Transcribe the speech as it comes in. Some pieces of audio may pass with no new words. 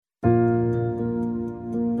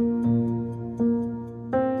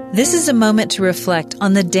This is a moment to reflect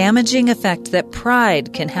on the damaging effect that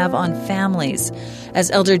pride can have on families,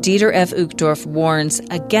 as Elder Dieter F. Uchtdorf warns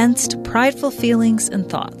against prideful feelings and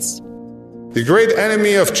thoughts. The great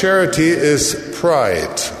enemy of charity is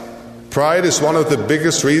pride. Pride is one of the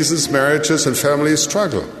biggest reasons marriages and families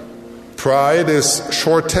struggle. Pride is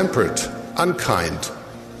short-tempered, unkind,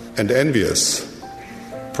 and envious.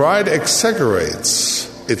 Pride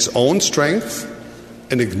exaggerates its own strength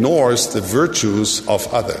and ignores the virtues of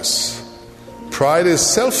others. Pride is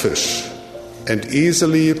selfish and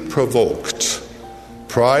easily provoked.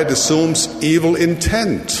 Pride assumes evil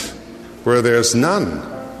intent where there's none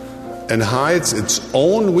and hides its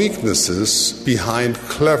own weaknesses behind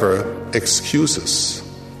clever excuses.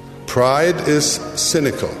 Pride is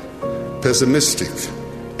cynical, pessimistic,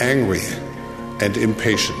 angry, and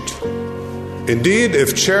impatient. Indeed,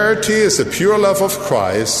 if charity is a pure love of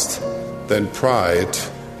Christ, then pride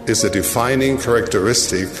is a defining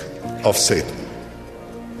characteristic of Satan.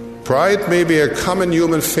 Pride may be a common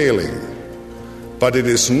human failing, but it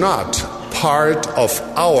is not part of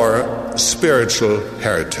our spiritual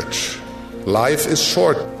heritage. Life is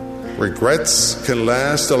short. Regrets can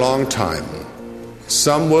last a long time.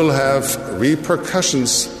 Some will have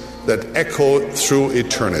repercussions that echo through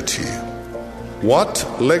eternity. What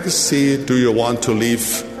legacy do you want to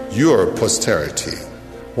leave your posterity?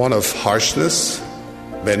 One of harshness,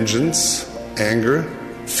 vengeance, anger,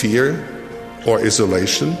 fear, or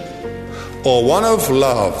isolation? Or one of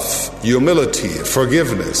love, humility,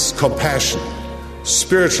 forgiveness, compassion,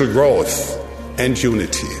 spiritual growth, and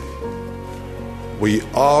unity? We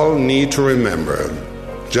all need to remember,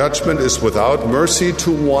 judgment is without mercy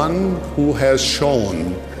to one who has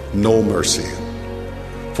shown no mercy.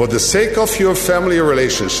 For the sake of your family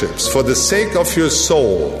relationships, for the sake of your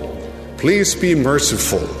soul, please be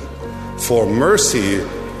merciful, for mercy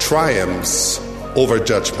triumphs over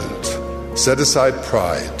judgment. Set aside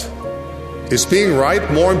pride. Is being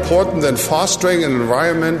right more important than fostering an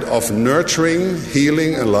environment of nurturing,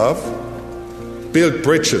 healing, and love? Build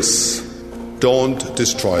bridges, don't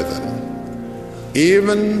destroy them.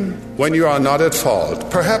 Even when you are not at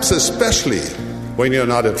fault, perhaps especially when you're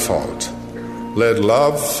not at fault, let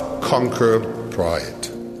love conquer pride.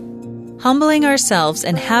 Humbling ourselves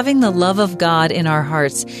and having the love of God in our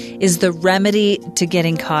hearts is the remedy to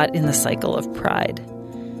getting caught in the cycle of pride.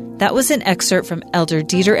 That was an excerpt from Elder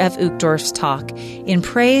Dieter F. Uchtdorf's talk in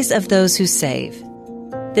praise of those who save.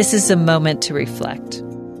 This is a moment to reflect.